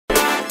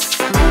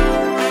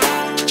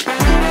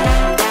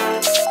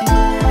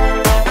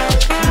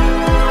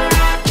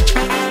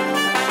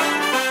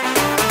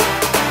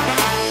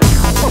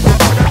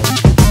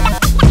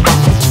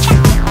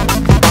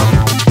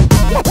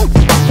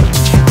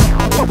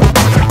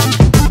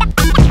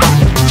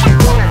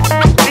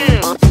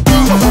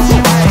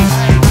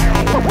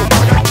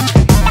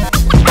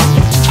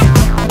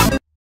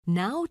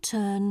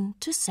turn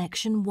to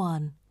Section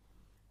 1.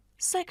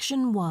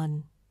 Section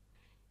 1.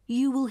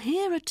 You will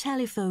hear a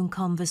telephone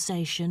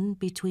conversation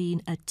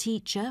between a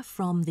teacher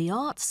from the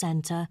Art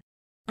Centre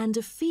and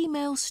a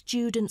female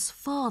student's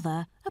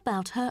father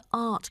about her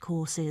art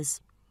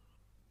courses.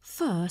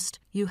 First,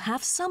 you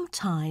have some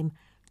time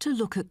to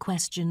look at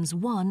questions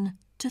 1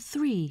 to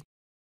 3.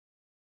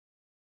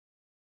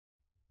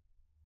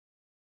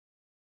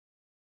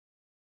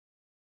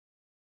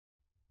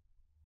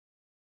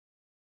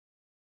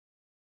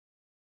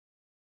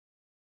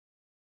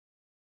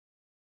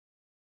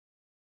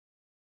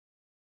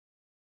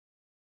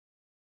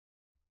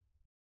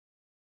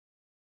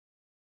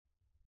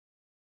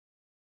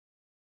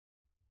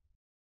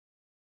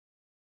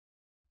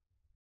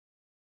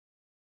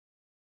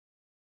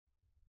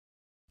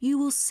 You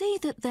will see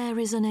that there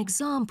is an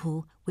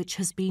example which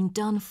has been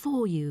done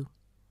for you.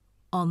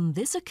 On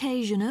this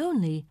occasion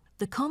only,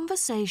 the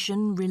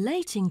conversation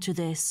relating to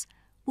this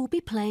will be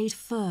played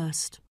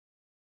first.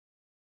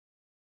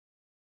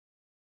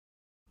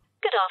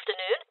 Good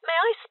afternoon. May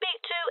I speak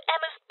to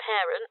Emma's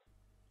parent?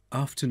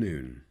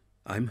 Afternoon.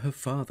 I'm her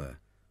father.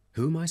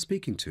 Who am I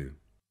speaking to?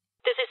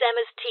 This is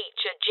Emma's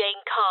teacher,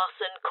 Jane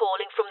Carson,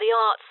 calling from the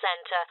Arts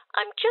Centre.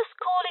 I'm just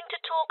calling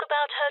to talk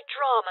about her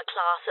drama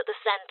class at the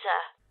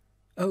centre.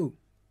 Oh,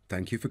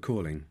 thank you for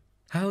calling.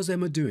 How's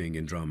Emma doing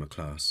in drama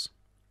class?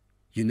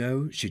 You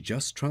know, she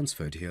just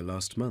transferred here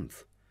last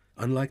month,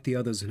 unlike the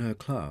others in her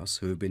class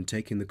who have been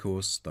taking the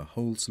course the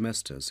whole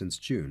semester since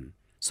June.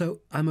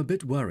 So I'm a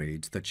bit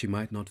worried that she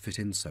might not fit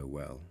in so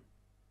well.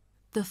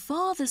 The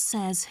father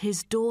says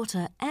his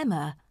daughter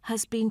Emma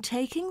has been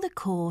taking the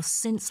course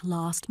since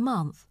last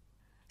month,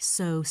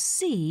 so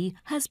C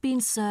has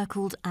been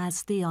circled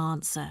as the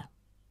answer.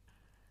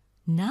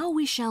 Now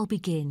we shall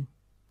begin.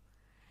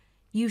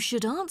 You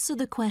should answer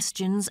the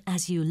questions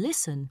as you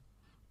listen,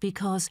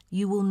 because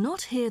you will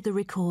not hear the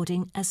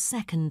recording a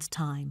second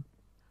time.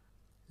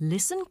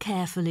 Listen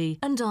carefully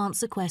and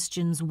answer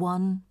questions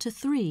 1 to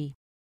 3.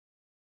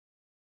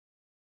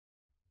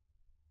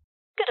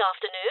 Good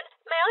afternoon.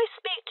 May I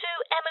speak to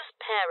Emma's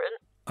parent?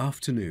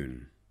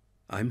 Afternoon.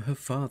 I'm her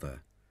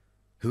father.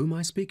 Who am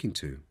I speaking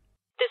to?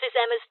 This is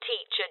Emma's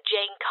teacher,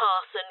 Jane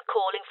Carson,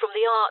 calling from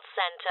the Arts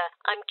Centre.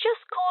 I'm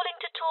just calling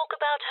to talk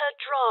about her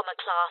drama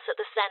class at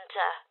the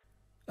centre.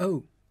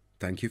 Oh,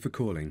 thank you for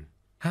calling.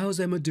 How's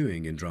Emma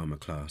doing in drama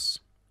class?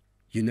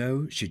 You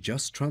know, she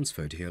just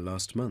transferred here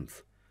last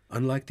month,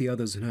 unlike the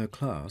others in her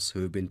class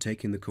who have been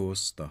taking the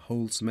course the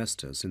whole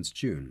semester since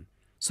June.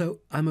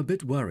 So I'm a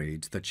bit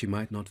worried that she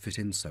might not fit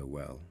in so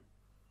well.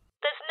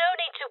 There's no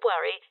need to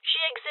worry. She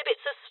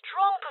exhibits a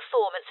strong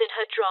performance in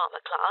her drama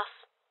class.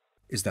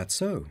 Is that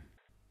so?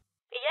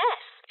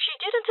 Yes, she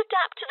didn't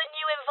adapt to the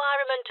new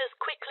environment as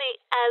quickly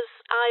as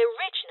I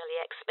originally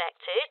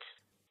expected,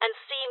 and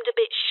seemed a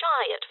bit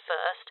shy at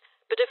first,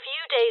 but a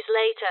few days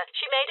later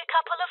she made a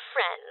couple of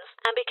friends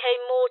and became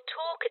more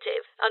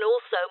talkative and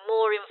also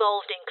more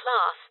involved in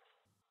class.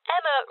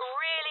 Emma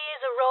really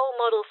is a role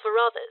model for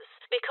others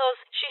because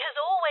she has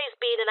always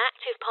been an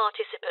active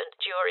participant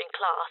during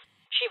class.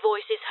 She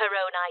voices her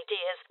own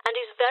ideas and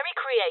is very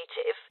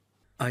creative.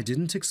 I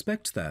didn't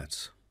expect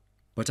that,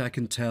 but I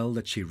can tell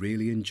that she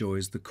really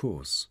enjoys the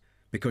course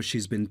because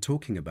she's been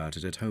talking about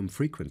it at home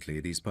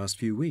frequently these past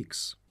few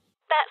weeks.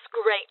 That's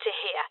great to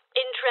hear.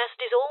 Interest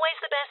is always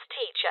the best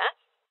teacher.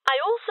 I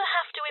also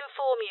have to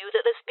inform you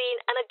that there's been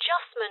an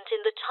adjustment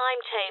in the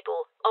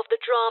timetable of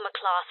the drama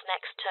class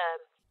next term.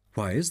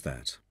 Why is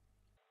that?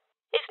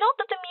 It's not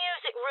that the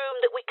music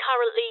room that we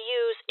currently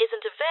use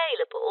isn't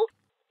available.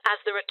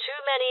 As there are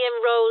too many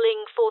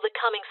enrolling for the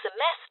coming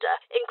semester,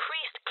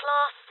 increased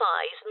class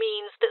size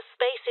means that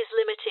space is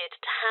limited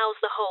to house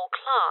the whole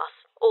class.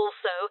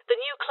 Also,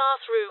 the new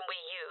classroom we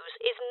use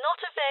is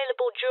not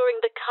available during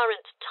the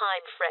current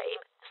time frame,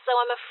 so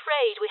I'm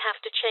afraid we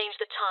have to change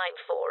the time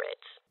for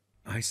it.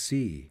 I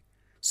see.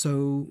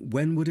 So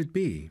when would it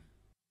be?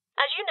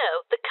 As you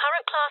know, the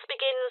current class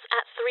begins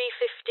at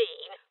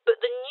 3:15, but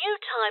the new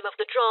time of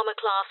the drama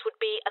class would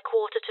be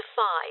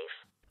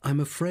 4:45. I'm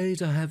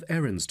afraid I have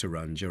errands to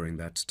run during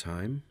that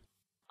time.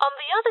 On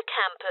the other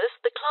campus,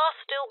 the class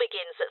still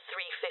begins at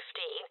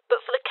 3:15,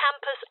 but for the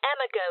campus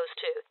Emma goes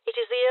to, it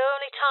is the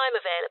only time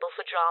available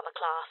for drama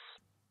class.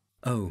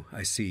 Oh,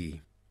 I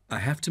see. I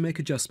have to make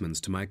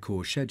adjustments to my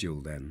course schedule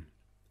then.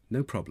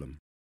 No problem.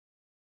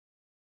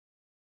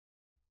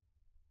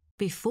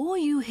 Before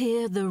you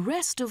hear the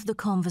rest of the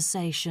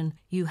conversation,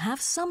 you have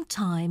some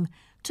time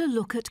to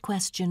look at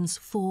questions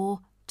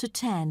 4 to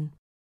 10.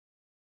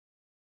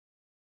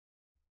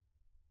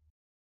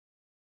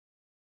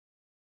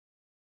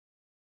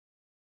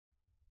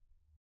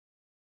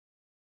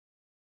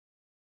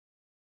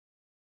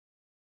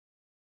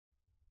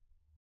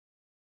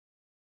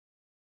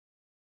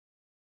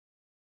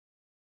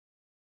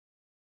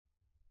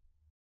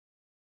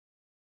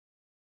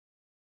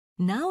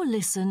 Now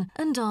listen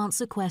and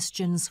answer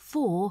questions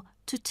 4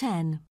 to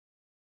 10.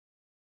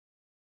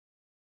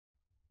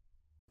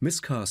 Miss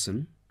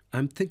Carson,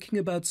 I'm thinking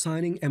about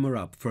signing Emma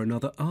up for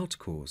another art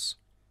course.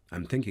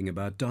 I'm thinking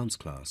about dance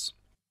class.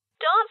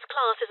 Dance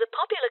class is a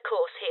popular beginner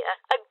course here,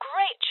 a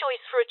great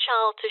choice for a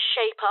child to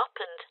shape up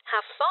and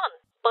have fun.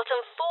 But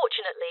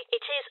unfortunately,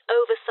 it is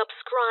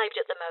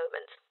oversubscribed at the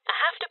moment. I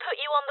have to put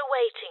you on the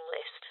waiting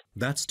list.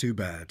 That's too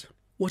bad.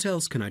 What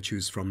else can I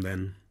choose from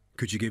then?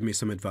 Could you give me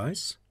some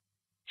advice?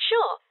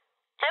 Sure.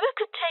 Emma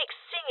could take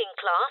singing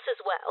class as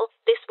well.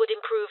 This would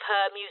improve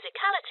her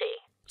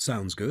musicality.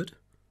 Sounds good.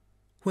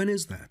 When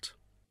is that?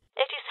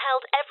 It is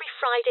held every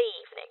Friday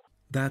evening.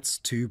 That's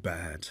too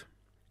bad.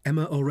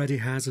 Emma already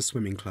has a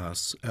swimming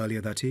class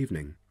earlier that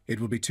evening. It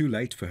will be too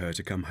late for her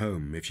to come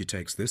home if she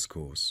takes this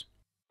course.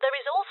 There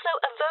is also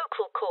a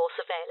vocal course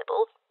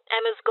available.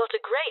 Emma's got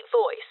a great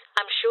voice.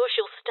 I'm sure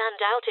she'll stand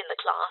out in the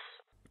class.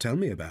 Tell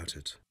me about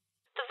it.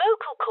 The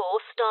vocal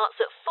course starts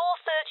at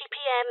 4:30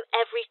 p.m.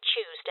 every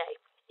Tuesday.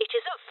 It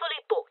isn't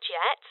fully booked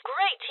yet.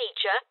 Great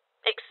teacher,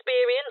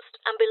 experienced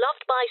and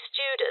beloved by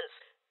students.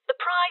 The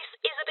price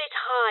is a bit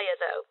higher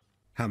though.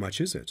 How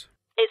much is it?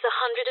 It's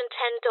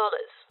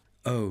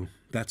 $110. Oh,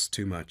 that's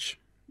too much.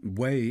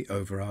 Way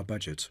over our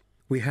budget.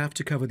 We have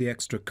to cover the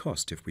extra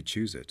cost if we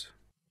choose it.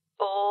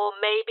 Or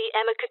maybe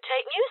Emma could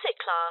take music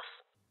class.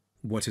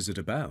 What is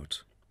it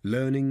about?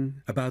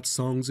 Learning about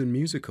songs and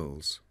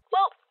musicals.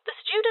 Well, the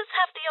students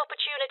have the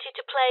opportunity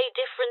to play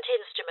different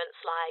instruments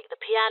like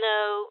the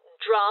piano,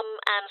 drum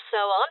and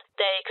so on.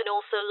 They can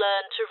also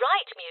learn to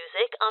write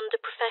music under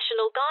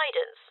professional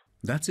guidance.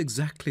 That's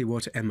exactly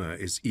what Emma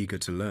is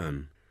eager to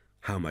learn.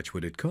 How much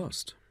would it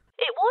cost?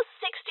 It was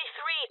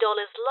 $63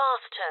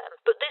 last term,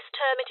 but this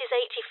term it is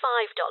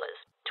 $85,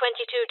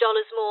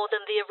 $22 more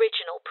than the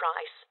original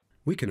price.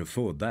 We can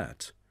afford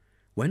that.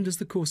 When does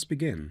the course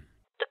begin?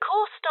 The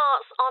course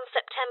starts on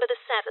September the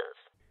 7th.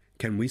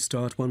 Can we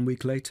start 1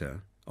 week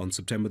later, on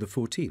September the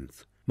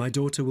 14th? My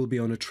daughter will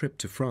be on a trip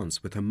to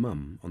France with her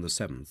mum on the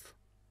 7th.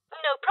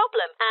 No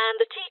problem, and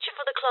the teacher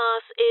for the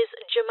class is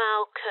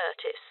Jamal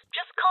Curtis.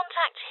 Just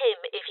contact him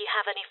if you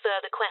have any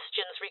further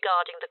questions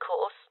regarding the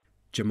course.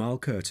 Jamal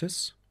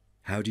Curtis?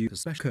 How do you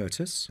spell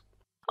Curtis?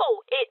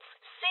 Oh, it's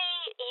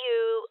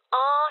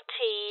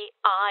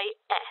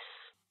Curtis.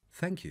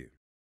 Thank you.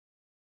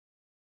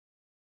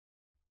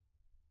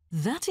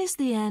 That is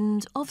the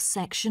end of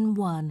section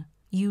 1.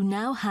 You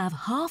now have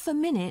half a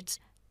minute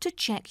to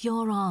check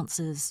your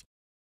answers.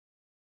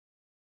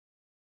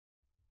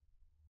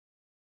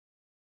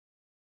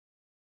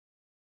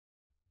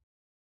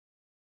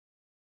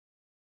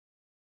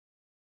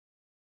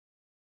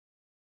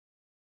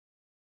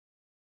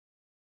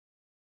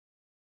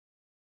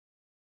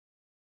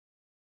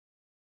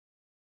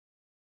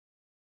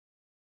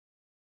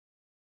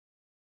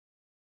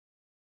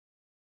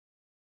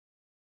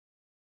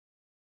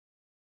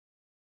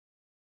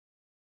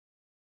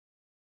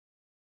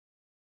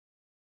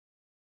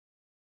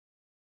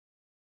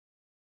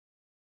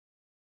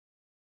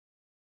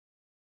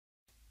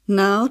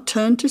 Now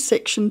turn to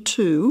section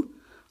 2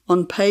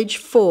 on page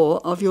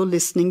 4 of your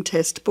listening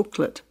test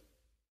booklet.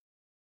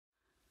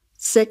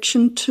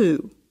 Section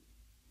 2.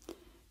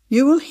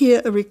 You will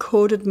hear a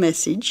recorded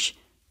message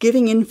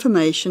giving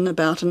information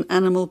about an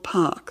animal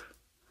park.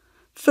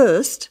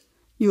 First,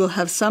 you will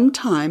have some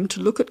time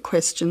to look at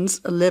questions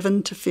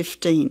 11 to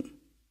 15.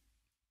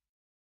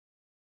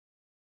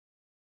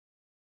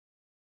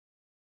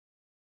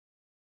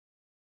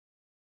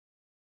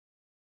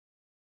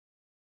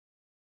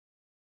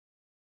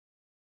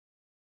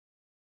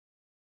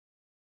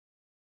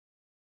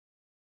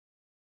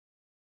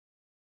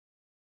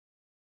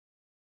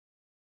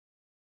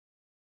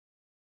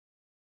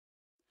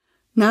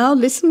 Now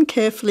listen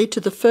carefully to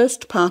the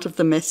first part of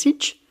the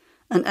message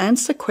and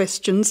answer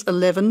questions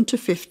 11 to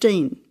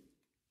 15.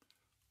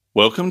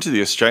 Welcome to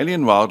the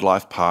Australian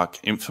Wildlife Park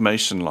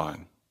Information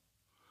Line.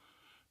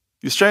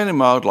 The Australian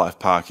Wildlife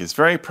Park is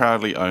very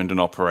proudly owned and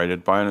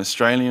operated by an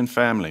Australian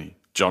family,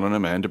 John and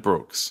Amanda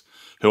Brooks,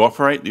 who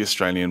operate the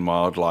Australian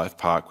Wildlife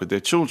Park with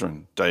their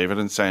children, David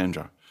and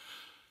Sandra.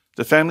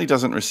 The family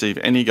doesn't receive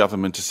any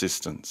government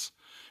assistance.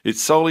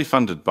 It's solely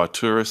funded by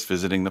tourists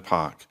visiting the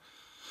park.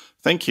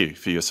 Thank you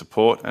for your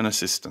support and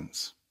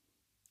assistance.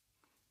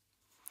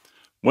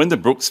 When the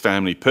Brooks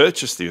family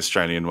purchased the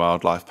Australian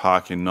Wildlife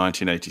Park in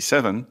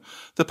 1987,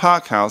 the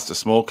park housed a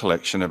small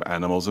collection of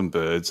animals and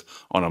birds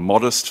on a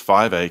modest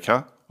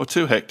 5-acre or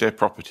 2-hectare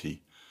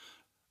property.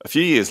 A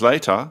few years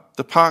later,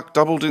 the park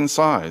doubled in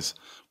size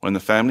when the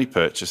family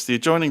purchased the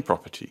adjoining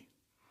property.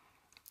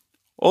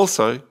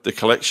 Also, the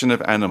collection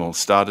of animals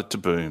started to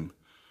boom.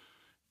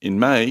 In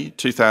May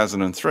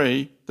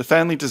 2003, the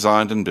family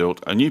designed and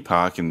built a new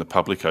park in the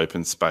public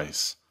open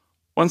space.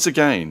 Once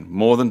again,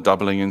 more than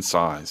doubling in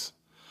size.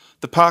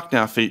 The park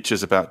now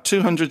features about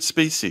 200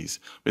 species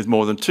with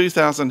more than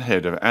 2,000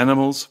 head of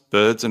animals,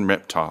 birds and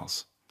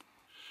reptiles.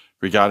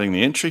 Regarding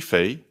the entry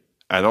fee,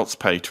 adults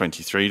pay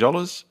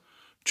 $23,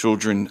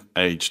 children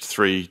aged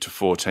 3 to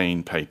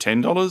 14 pay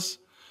 $10,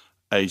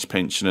 aged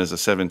pensioners are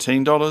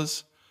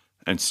 $17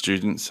 and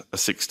students are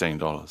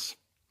 $16.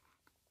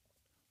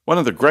 One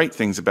of the great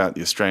things about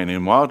the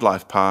Australian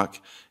Wildlife Park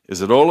is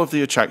that all of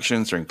the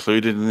attractions are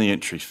included in the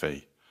entry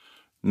fee.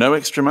 No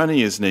extra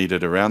money is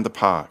needed around the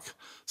park,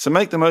 so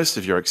make the most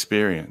of your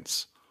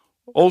experience.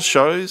 All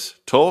shows,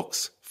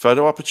 talks,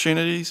 photo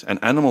opportunities and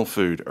animal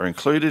food are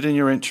included in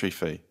your entry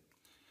fee.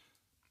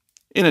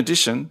 In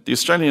addition, the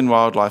Australian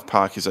Wildlife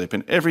Park is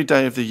open every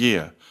day of the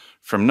year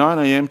from 9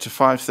 a.m. to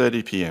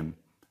 5:30 p.m,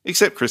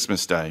 except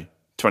Christmas Day,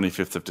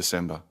 25th of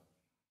December.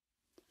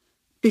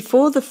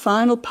 Before the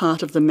final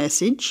part of the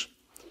message,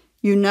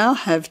 you now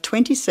have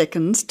 20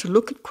 seconds to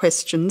look at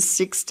questions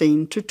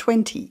 16 to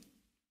 20.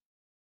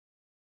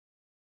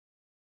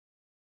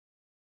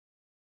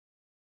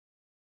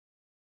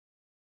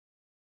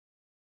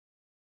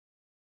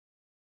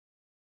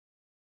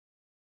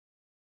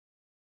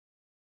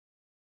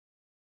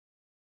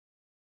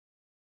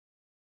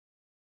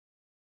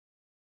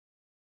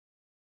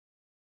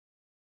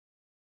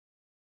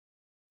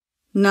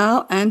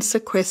 Now answer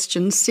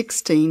questions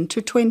 16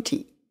 to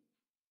 20.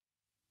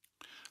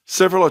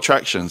 Several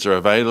attractions are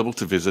available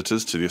to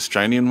visitors to the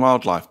Australian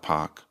Wildlife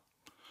Park.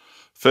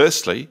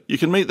 Firstly, you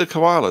can meet the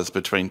koalas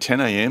between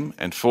 10 a.m.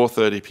 and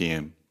 4:30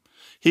 p.m.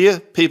 Here,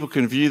 people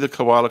can view the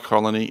koala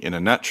colony in a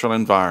natural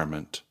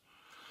environment.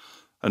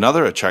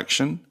 Another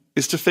attraction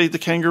is to feed the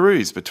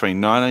kangaroos between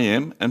 9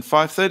 a.m. and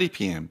 5:30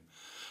 p.m.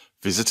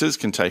 Visitors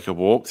can take a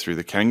walk through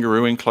the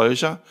kangaroo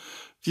enclosure,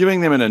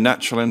 viewing them in a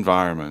natural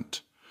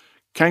environment.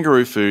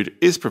 Kangaroo food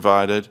is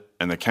provided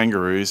and the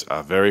kangaroos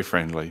are very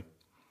friendly.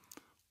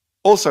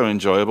 Also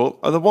enjoyable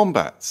are the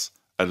wombats.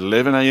 At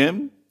 11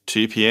 a.m,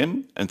 2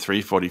 p.m. and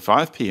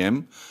 3:45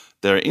 p.m,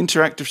 there are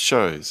interactive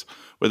shows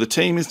where the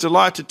team is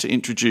delighted to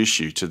introduce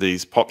you to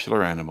these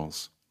popular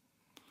animals.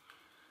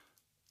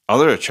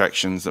 Other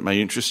attractions that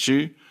may interest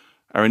you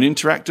are an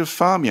interactive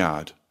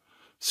farmyard,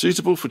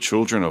 suitable for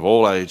children of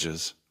all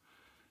ages.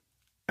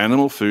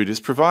 Animal food is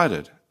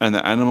provided and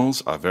the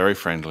animals are very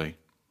friendly.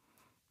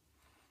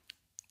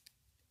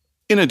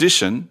 In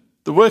addition,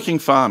 the working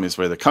farm is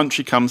where the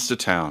country comes to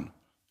town.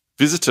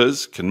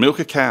 Visitors can milk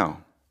a cow,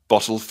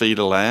 bottle feed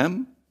a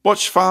lamb,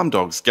 watch farm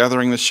dogs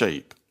gathering the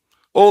sheep.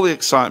 All the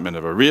excitement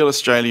of a real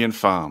Australian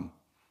farm.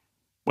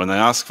 When they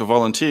ask for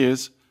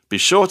volunteers, be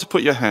sure to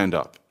put your hand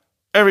up.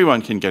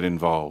 Everyone can get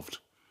involved.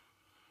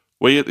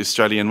 We at the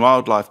Australian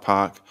Wildlife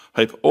Park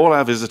hope all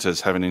our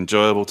visitors have an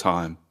enjoyable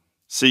time.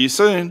 See you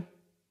soon.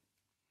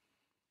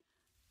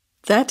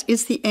 That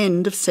is the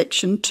end of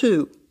section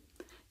 2.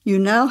 You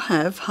now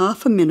have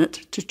half a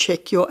minute to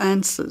check your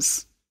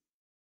answers.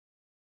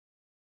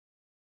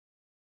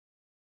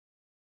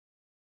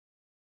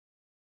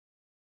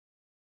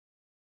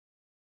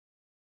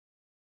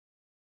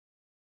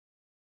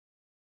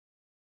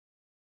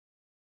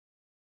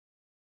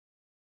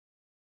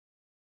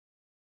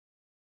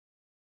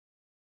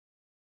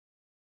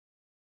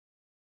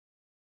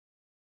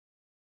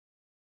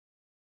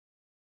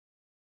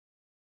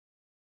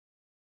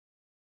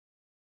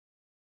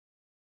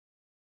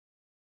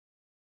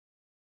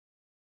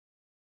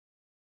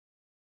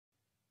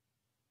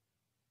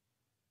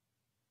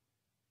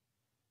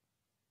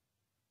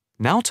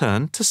 Now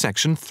turn to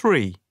section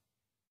 3.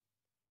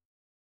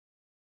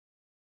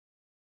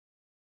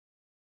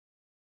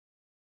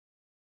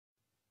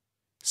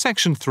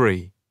 Section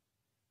 3.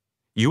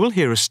 You will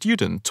hear a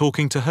student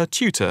talking to her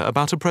tutor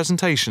about a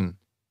presentation.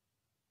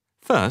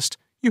 First,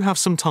 you have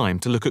some time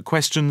to look at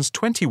questions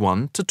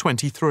 21 to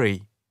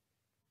 23.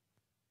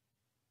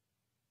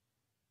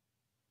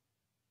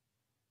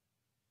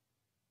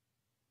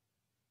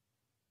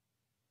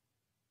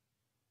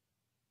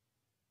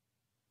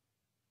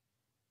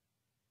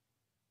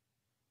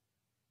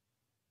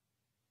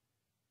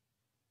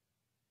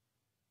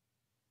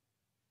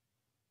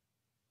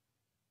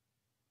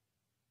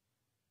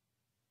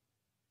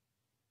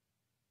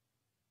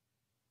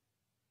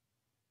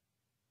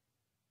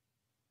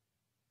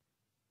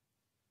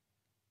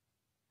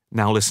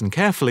 Now listen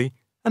carefully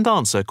and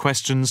answer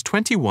questions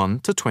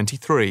 21 to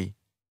 23.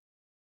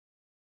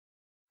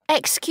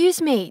 Excuse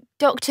me,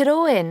 Dr.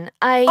 Owen,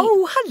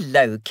 Oh,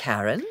 hello,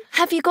 Karen.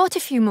 Have you got a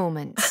few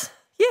moments?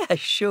 Yeah,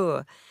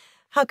 sure.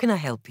 How can I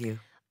help you?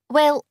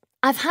 Well,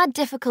 I've had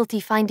difficulty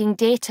finding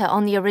data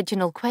on the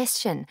original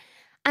question,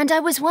 and I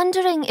was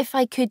wondering if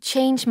I could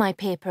change my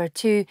paper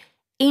to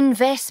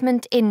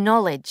Investment in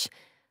Knowledge,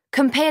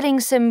 comparing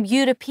some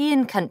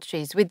European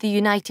countries with the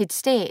United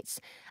States,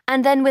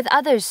 and then with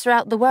others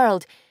throughout the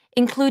world,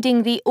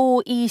 including the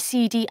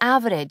OECD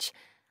average.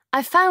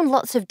 I found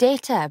lots of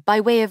data by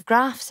way of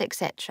graphs,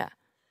 etc.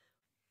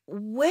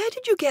 Where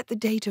did you get the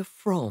data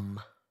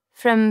from?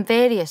 From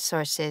various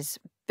sources,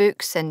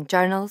 books and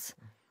journals.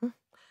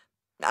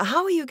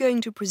 How are you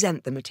going to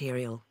present the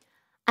material?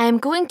 I am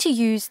going to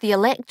use the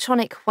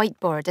electronic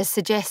whiteboard as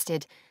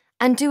suggested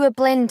and do a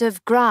blend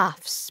of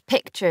graphs,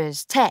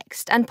 pictures,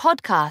 text and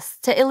podcasts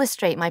to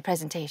illustrate my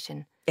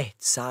presentation. It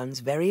sounds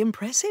very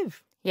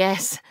impressive.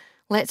 Yes,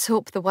 let's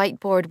hope the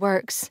whiteboard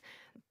works.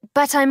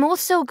 But I'm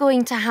also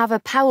going to have a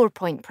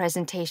PowerPoint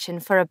presentation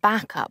for a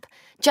backup,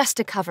 just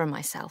to cover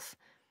myself.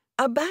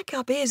 A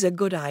backup is a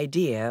good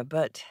idea,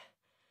 but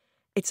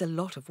it's a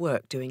lot of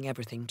work doing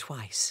everything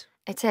twice.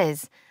 It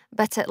is,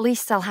 but at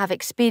least I'll have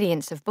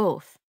experience of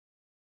both.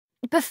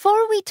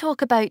 Before we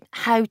talk about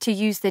how to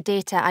use the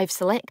data I've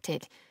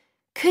selected,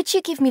 Could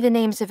you give me the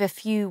names of a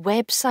few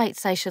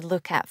websites I should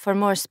look at for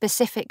more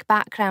specific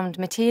background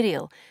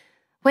material?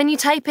 When you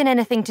type in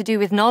anything to do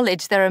with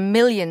knowledge, there are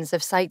millions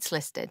of sites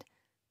listed.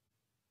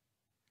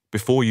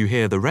 Before you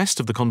hear the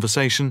rest of the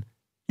conversation,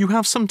 you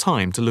have some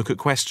time to look at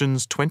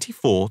questions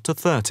 24 to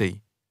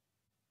 30.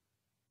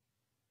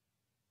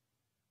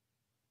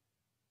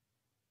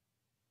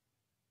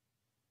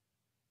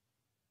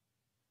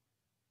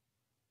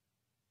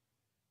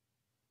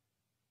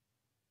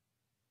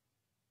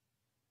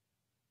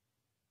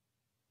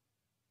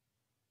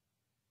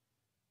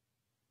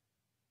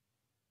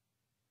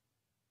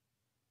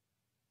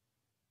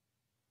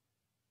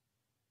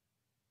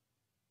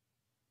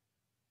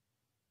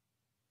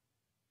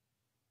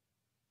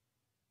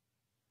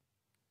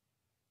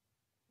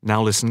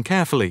 Now listen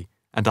carefully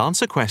and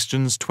answer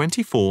questions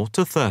 24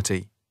 to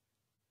 30.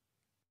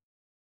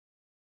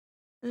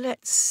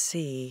 Let's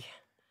see.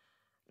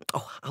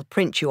 Oh, I'll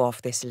print you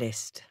off this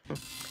list.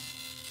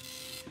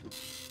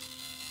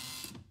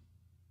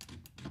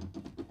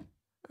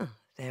 Oh,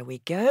 there we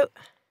go.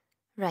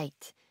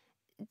 Right.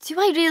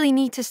 Do I really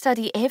need to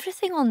study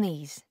everything on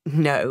these?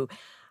 No,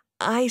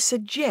 I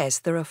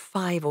suggest there are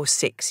 5 or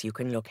 6 you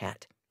can look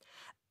at.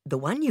 The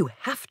one you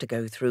have to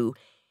go through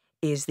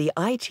is the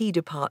IT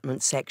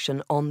department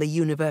section on the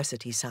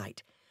university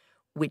site,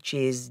 which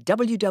is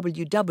www.kmul.org.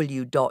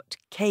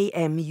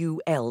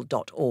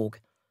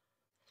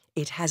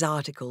 It has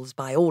articles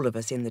by all of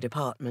us in the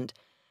department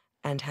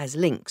and has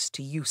links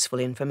to useful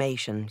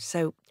information,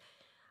 so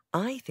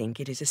I think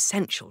it is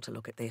essential to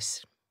look at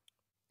this.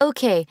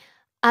 OK,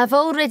 I've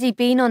already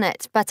been on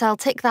it, but I'll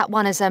tick that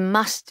one as a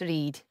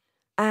must-read.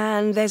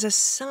 And there's a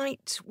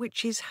site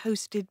which is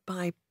hosted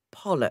by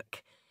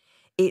Pollock.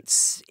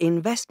 It's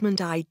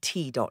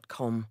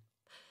investmentit.com.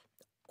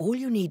 All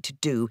you need to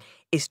do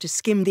is to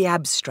skim the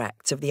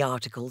abstracts of the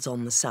articles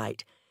on the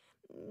site.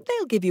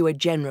 They'll give you a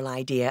general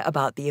idea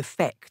about the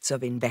effects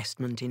of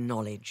investment in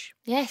knowledge.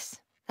 Yes,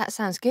 that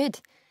sounds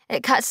good.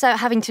 It cuts out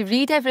having to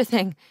read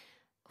everything.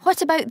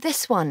 What about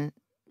this one?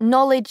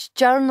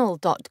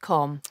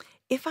 knowledgejournal.com.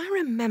 If I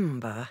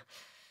remember,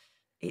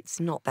 it's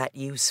not that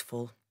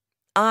useful.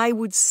 I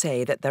would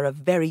say that there are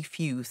very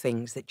few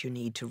things that you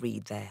need to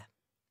read there.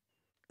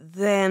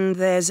 Then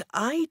there's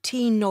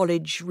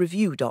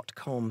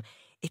itknowledgereview.com.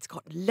 It's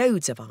got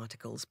loads of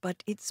articles,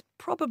 but it's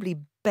probably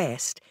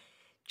best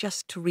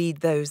just to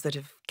read those that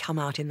have come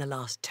out in the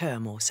last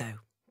term or so.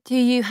 Do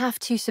you have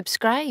to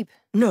subscribe?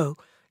 No,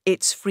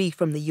 it's free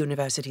from the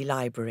university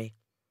library.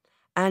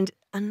 And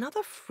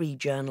another free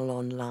journal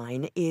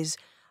online is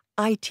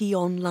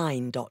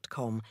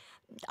itonline.com.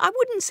 I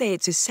wouldn't say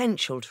it's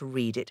essential to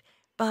read it,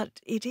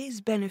 but it is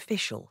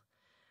beneficial.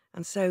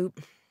 And so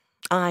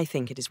I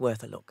think it is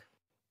worth a look.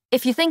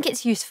 If you think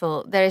it's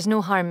useful, there is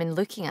no harm in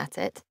looking at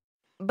it.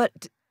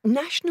 But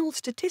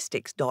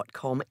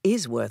nationalstatistics.com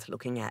is worth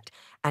looking at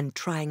and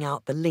trying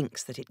out the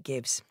links that it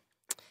gives.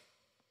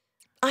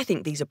 I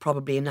think these are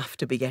probably enough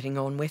to be getting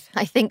on with.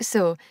 I think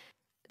so.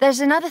 There's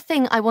another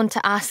thing I want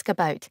to ask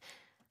about.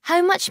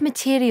 How much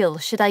material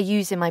should I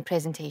use in my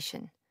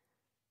presentation?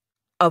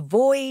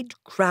 Avoid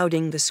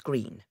crowding the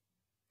screen.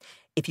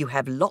 If you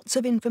have lots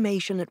of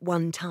information at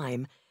one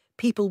time,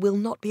 people will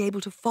not be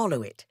able to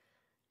follow it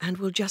and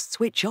will just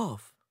switch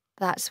off.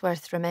 That's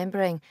worth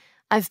remembering.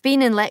 I've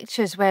been in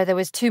lectures where there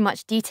was too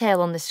much detail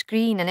on the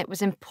screen and it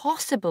was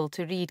impossible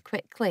to read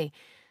quickly.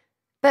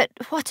 But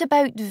what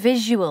about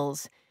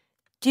visuals?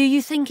 Do you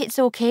think it's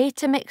okay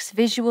to mix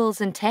visuals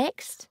and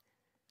text?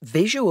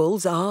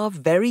 Visuals are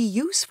very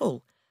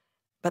useful,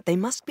 but they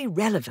must be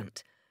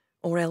relevant,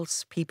 or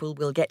else people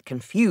will get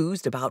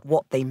confused about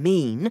what they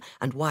mean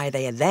and why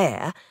they are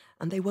there,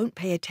 and they won't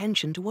pay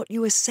attention to what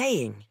you are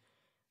saying.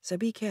 So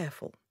be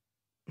careful.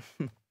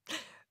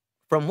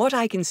 From what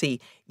I can see,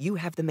 you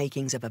have the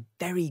makings of a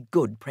very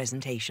good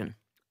presentation.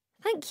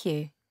 Thank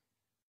you.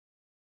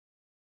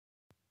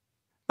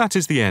 That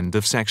is the end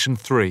of section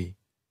 3.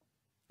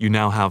 You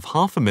now have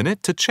half a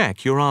minute to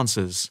check your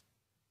answers.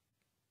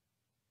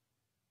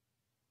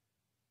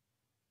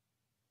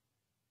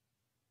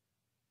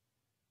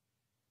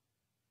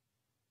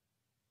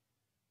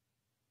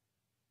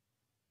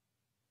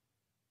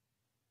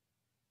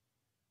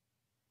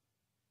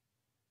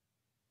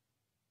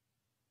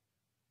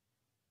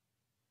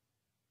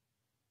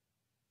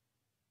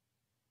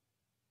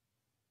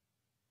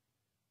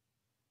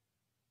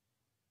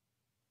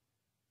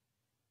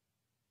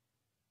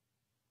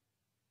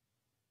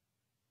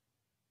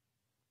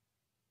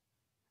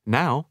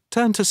 Now,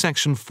 turn to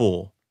section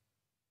 4.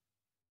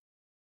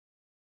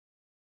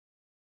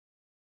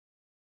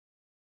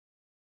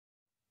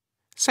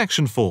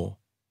 Section 4.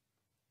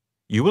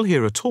 You will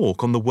hear a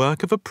talk on the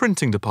work of a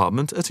printing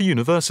department at a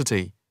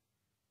university.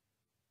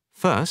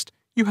 First,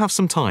 you have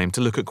some time to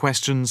look at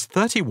questions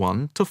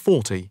 31 to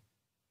 40.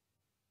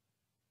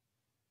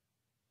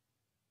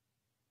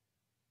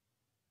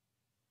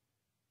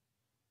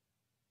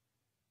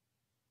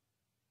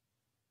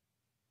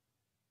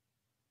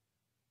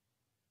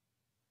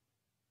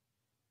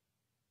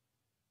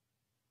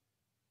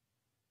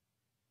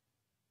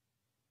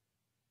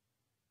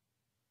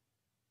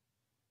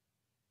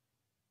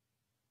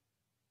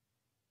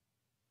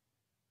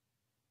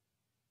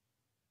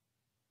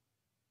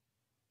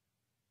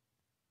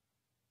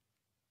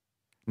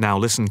 Now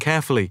listen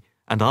carefully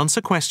and answer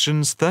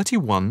questions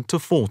 31 to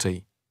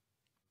 40.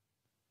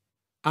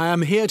 I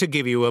am here to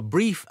give you a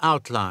brief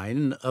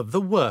outline of the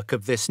work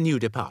of this new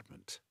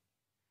department.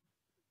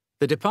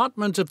 The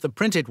Department of the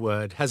Printed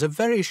Word has a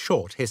very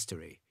short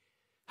history,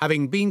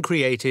 having been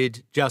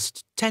created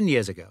just 10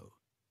 years ago.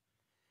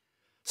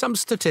 Some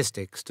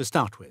statistics to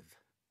start with.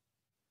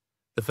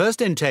 The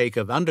first intake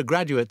of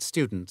undergraduate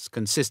students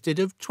consisted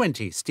of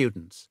 20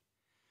 students,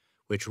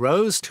 which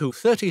rose to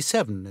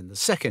 37 in the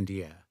second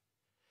year.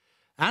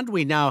 And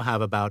we now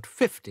have about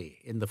 50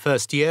 in the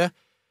first year,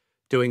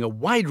 doing a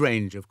wide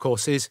range of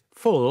courses,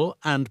 full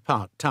and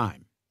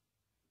part-time.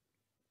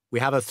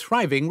 We have a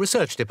thriving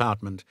research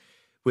department,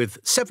 with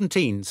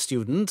 17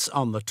 students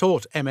on the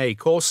taught MA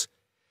course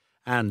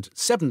and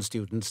 7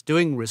 students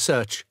doing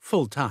research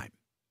full-time.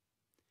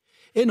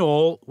 In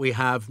all, we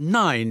have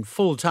 9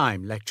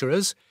 full-time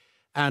lecturers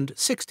and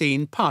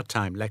 16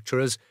 part-time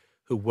lecturers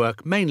who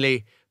work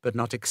mainly but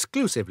not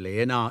exclusively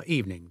in our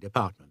evening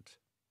department.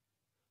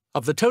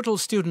 Of the total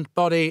student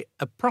body,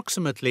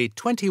 approximately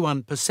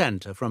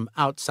 21% are from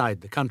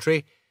outside the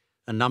country,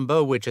 a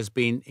number which has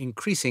been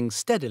increasing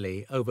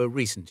steadily over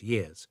recent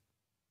years.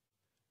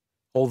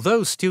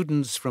 Although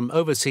students from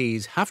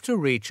overseas have to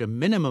reach a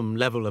minimum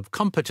level of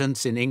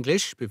competence in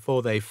English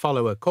before they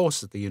follow a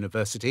course at the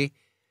university,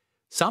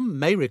 some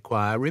may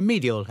require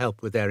remedial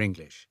help with their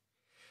English,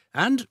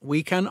 and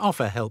we can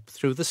offer help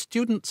through the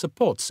Student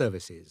Support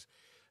Services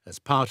as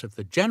part of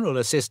the general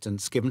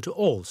assistance given to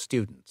all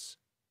students.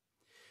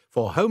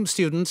 For home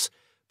students,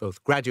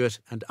 both graduate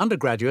and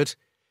undergraduate,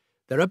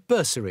 there are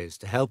bursaries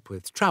to help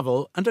with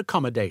travel and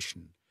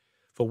accommodation,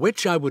 for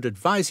which I would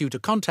advise you to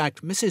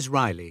contact Mrs.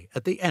 Riley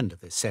at the end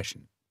of this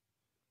session.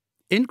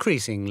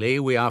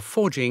 Increasingly, we are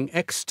forging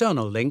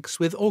external links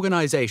with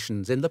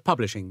organisations in the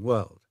publishing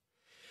world.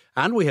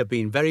 And we have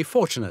been very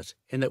fortunate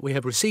in that we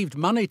have received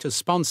money to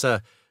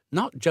sponsor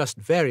not just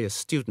various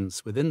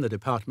students within the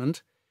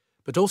department,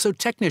 but also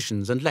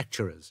technicians and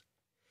lecturers.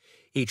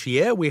 Each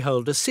year we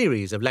hold a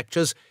series of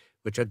lectures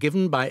which are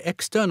given by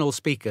external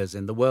speakers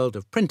in the world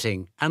of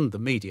printing and the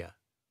media.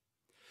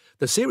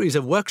 The series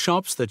of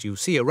workshops that you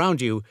see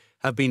around you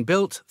have been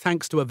built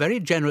thanks to a very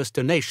generous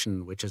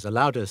donation which has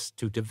allowed us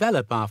to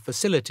develop our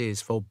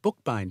facilities for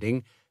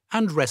bookbinding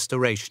and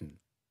restoration.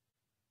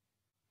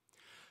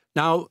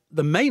 Now,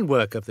 the main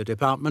work of the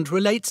department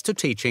relates to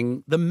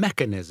teaching the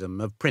mechanism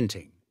of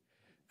printing.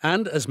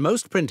 And as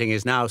most printing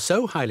is now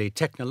so highly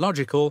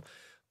technological,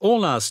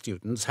 all our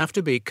students have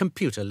to be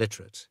computer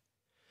literate.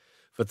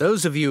 For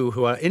those of you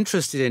who are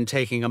interested in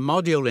taking a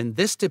module in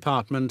this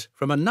department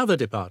from another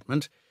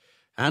department,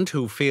 and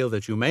who feel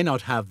that you may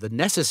not have the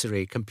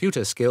necessary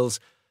computer skills,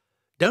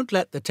 don't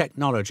let the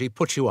technology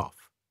put you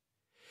off.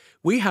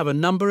 We have a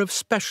number of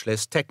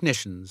specialist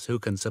technicians who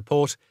can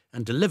support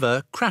and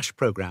deliver crash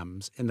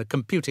programs in the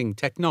computing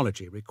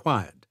technology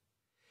required.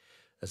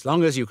 As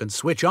long as you can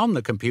switch on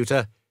the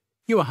computer,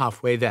 you are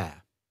halfway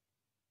there.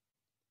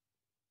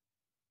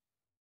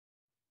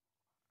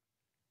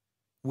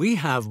 We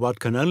have what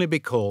can only be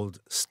called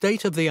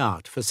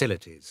state-of-the-art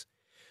facilities,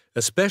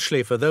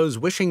 especially for those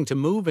wishing to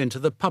move into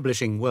the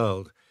publishing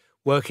world,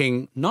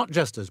 working not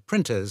just as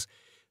printers,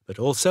 but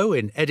also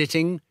in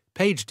editing,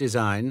 page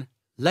design,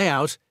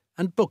 layout,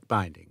 and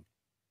bookbinding.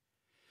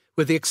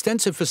 With the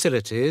extensive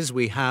facilities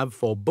we have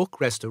for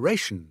book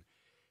restoration,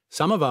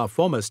 some of our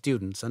former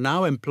students are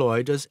now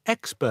employed as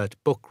expert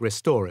book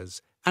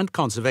restorers and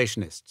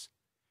conservationists,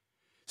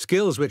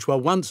 skills which were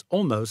once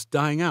almost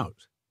dying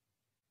out.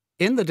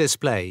 In the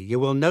display you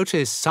will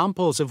notice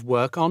samples of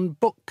work on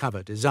book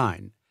cover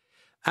design,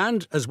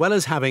 and as well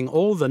as having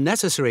all the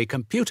necessary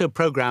computer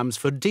programs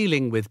for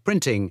dealing with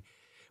printing,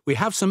 we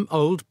have some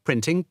old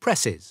printing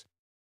presses.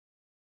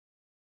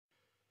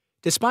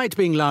 Despite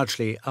being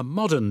largely a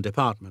modern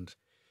department,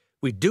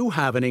 we do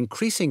have an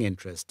increasing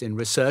interest in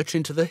research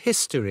into the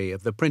history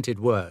of the printed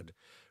word,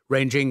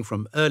 ranging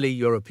from early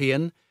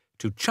European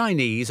to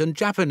Chinese and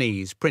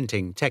Japanese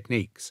printing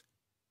techniques.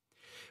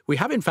 We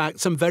have in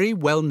fact some very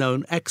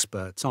well-known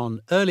experts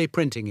on early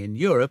printing in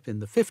Europe in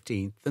the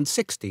 15th and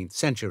 16th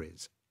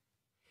centuries.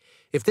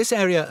 If this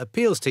area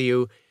appeals to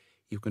you,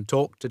 you can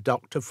talk to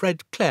Dr.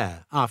 Fred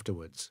Clare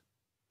afterwards.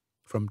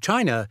 From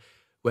China,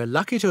 we're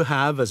lucky to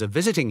have as a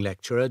visiting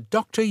lecturer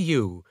Dr.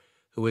 Yu,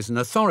 who is an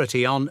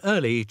authority on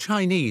early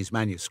Chinese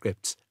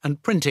manuscripts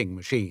and printing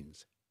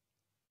machines.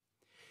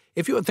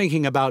 If you are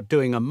thinking about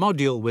doing a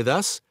module with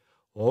us,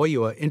 or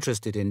you are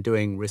interested in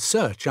doing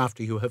research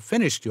after you have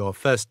finished your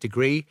first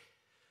degree,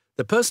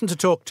 the person to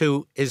talk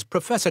to is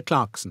Professor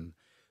Clarkson,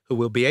 who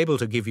will be able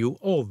to give you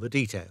all the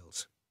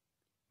details.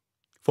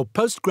 For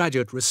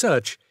postgraduate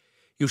research,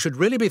 you should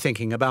really be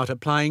thinking about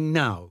applying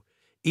now,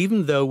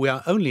 even though we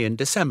are only in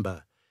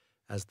December,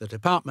 as the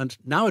department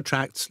now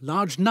attracts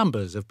large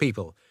numbers of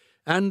people,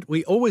 and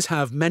we always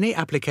have many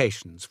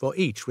applications for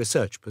each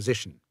research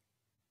position.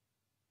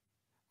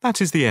 That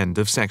is the end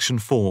of section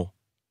 4.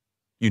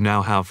 You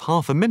now have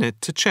half a minute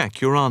to check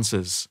your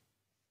answers.